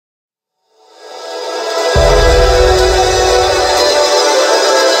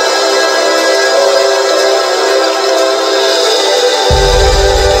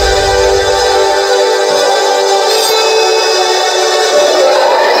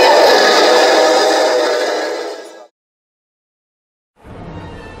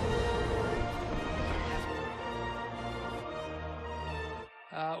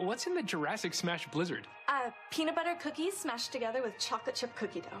what's in the Jurassic Smash Blizzard? Peanut butter cookies smashed together with chocolate chip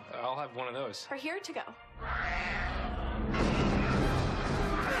cookie dough. I'll have one of those. Are here to go.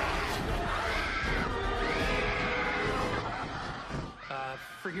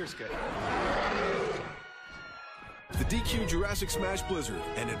 For here's good. The DQ Jurassic Smash Blizzard,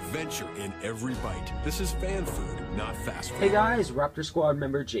 an adventure in every bite. This is fan food, not fast food. Hey guys, Raptor Squad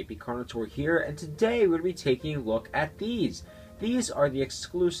member JP Carnotaur here, and today we're going to be taking a look at these. These are the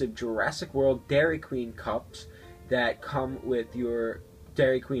exclusive Jurassic World Dairy Queen cups that come with your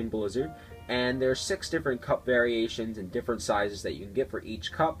Dairy Queen Blizzard, and there are 6 different cup variations and different sizes that you can get for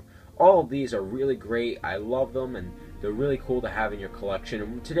each cup. All of these are really great. I love them, and they're really cool to have in your collection.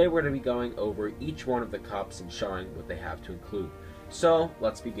 And today we're going to be going over each one of the cups and showing what they have to include. So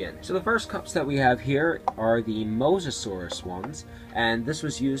let's begin. So the first cups that we have here are the Mosasaurus ones, and this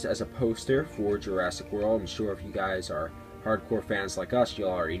was used as a poster for Jurassic World. I'm sure if you guys are hardcore fans like us, you'll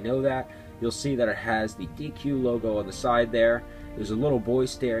already know that. You'll see that it has the DQ logo on the side there. There's a little boy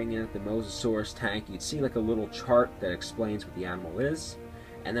staring in at the Mosasaurus tank. You can see like a little chart that explains what the animal is.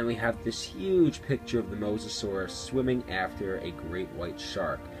 And then we have this huge picture of the Mosasaurus swimming after a great white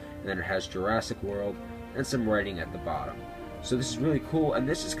shark. And then it has Jurassic World and some writing at the bottom. So this is really cool, and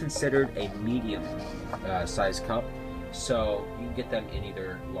this is considered a medium size cup. So you can get them in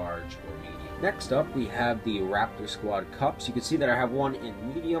either large or medium. Next up, we have the Raptor Squad cups. You can see that I have one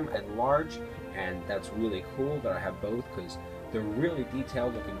in medium and large, and that's really cool that I have both because they're really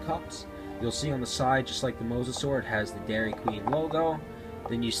detailed looking cups. You'll see on the side, just like the Mosasaur, it has the Dairy Queen logo.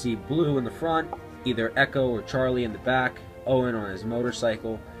 Then you see blue in the front, either Echo or Charlie in the back, Owen on his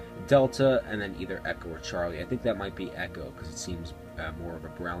motorcycle, Delta, and then either Echo or Charlie. I think that might be Echo because it seems more of a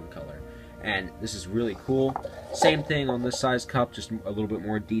brown color. And this is really cool. Same thing on this size cup, just a little bit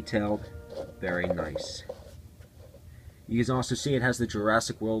more detailed. Very nice. You can also see it has the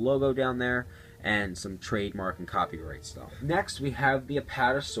Jurassic World logo down there and some trademark and copyright stuff. Next we have the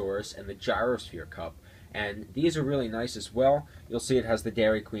Apatosaurus and the Gyrosphere cup. And these are really nice as well. You'll see it has the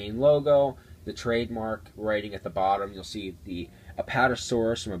Dairy Queen logo, the trademark writing at the bottom. You'll see the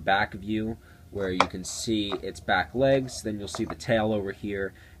Apatosaurus from a back view where you can see its back legs. Then you'll see the tail over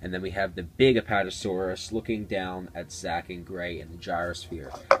here. And then we have the big Apatosaurus looking down at Zach and Gray in the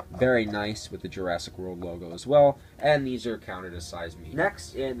gyrosphere. Very nice with the Jurassic World logo as well. And these are counted as size medium.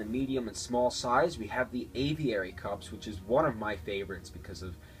 Next, in the medium and small size, we have the Aviary cups, which is one of my favorites because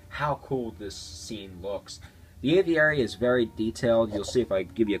of how cool this scene looks. The aviary is very detailed. You'll see if I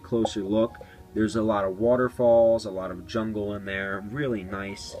give you a closer look. There's a lot of waterfalls, a lot of jungle in there. Really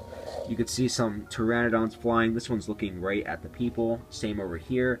nice. You can see some pteranodons flying. This one's looking right at the people. Same over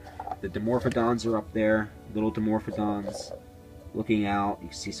here. The dimorphodons are up there. Little dimorphodons looking out. You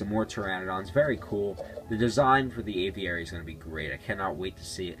can see some more pteranodons. Very cool. The design for the aviary is going to be great. I cannot wait to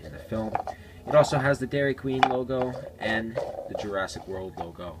see it in the film. It also has the Dairy Queen logo and the Jurassic World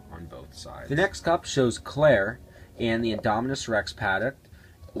logo on both sides. The next cup shows Claire and the Indominus Rex paddock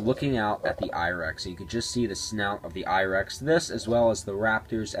looking out at the I-Rex. So you could just see the snout of the I-Rex. This, as well as the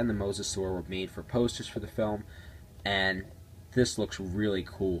Raptors and the Mosasaur, were made for posters for the film, and this looks really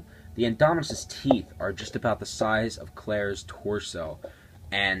cool. The Indominus' teeth are just about the size of Claire's torso,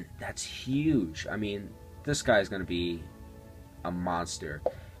 and that's huge. I mean, this guy's going to be a monster.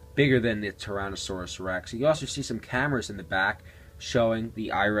 Bigger than the Tyrannosaurus Rex. You also see some cameras in the back showing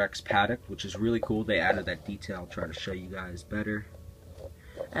the I-Rex paddock, which is really cool. They added that detail. I'll try to show you guys better.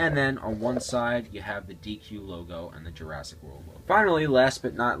 And then on one side, you have the DQ logo and the Jurassic World logo. Finally, last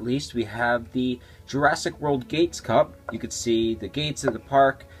but not least, we have the Jurassic World Gates Cup. You can see the gates of the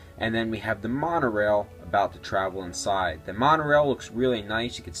park, and then we have the monorail about to travel inside. The monorail looks really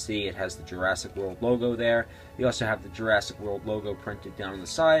nice. You can see it has the Jurassic World logo there. You also have the Jurassic World logo printed down on the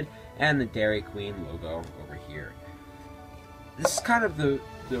side, and the Dairy Queen logo over here. This is kind of the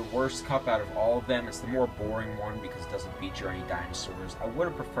worst cup out of all of them. It's the more boring one because it doesn't feature any dinosaurs. I would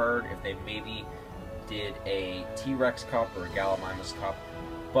have preferred if they maybe did a T-Rex cup or a Gallimimus cup,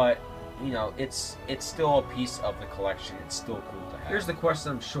 but you know, it's still a piece of the collection. It's still cool to have. Here's the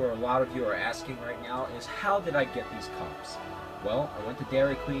question I'm sure a lot of you are asking right now is, how did I get these cups? Well, I went to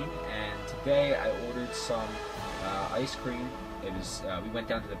Dairy Queen, and today I ordered some ice cream. It was we went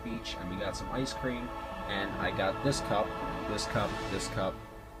down to the beach and we got some ice cream, and I got this cup, this cup, this cup,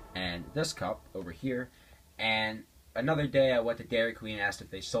 and this cup over here. And another day I went to Dairy Queen and asked if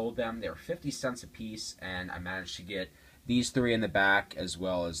they sold them. They were 50 cents a piece, and I managed to get these 3 in the back, as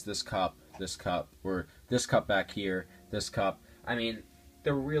well as this cup, or this cup back here, this cup. I mean,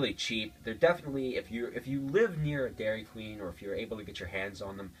 they're really cheap. They're definitely, if you live near a Dairy Queen, or if you're able to get your hands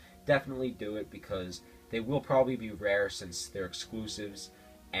on them, definitely do it, because they will probably be rare since they're exclusives,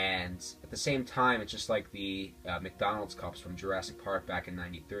 And at the same time, it's just like the McDonald's cups from Jurassic Park back in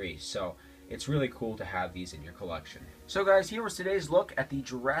 '93. So it's really cool to have these in your collection. So guys, here was today's look at the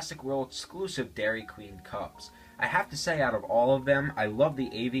Jurassic World exclusive Dairy Queen cups. I have to say, out of all of them, I love the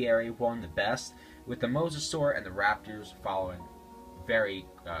aviary one the best, with the Mosasaur and the Raptors following very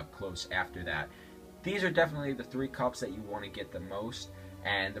close after that. These are definitely the 3 cups that you want to get the most,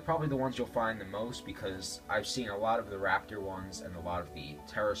 and they're probably the ones you'll find the most because I've seen a lot of the Raptor ones and a lot of the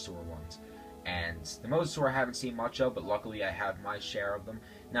Pterosaur ones. And the Mosasaur I haven't seen much of, but luckily I have my share of them.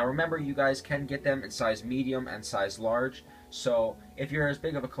 Now remember, you guys can get them in size medium and size large, so if you're as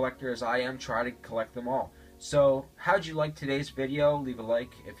big of a collector as I am, try to collect them all. So, how'd you like today's video? Leave a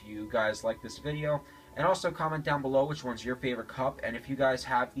like if you guys like this video, and also comment down below which one's your favorite cup, and if you guys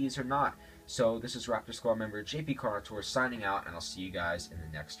have these or not. So, this is Raptor Squad member JP Carnotaur signing out, and I'll see you guys in the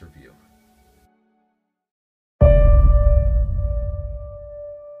next review.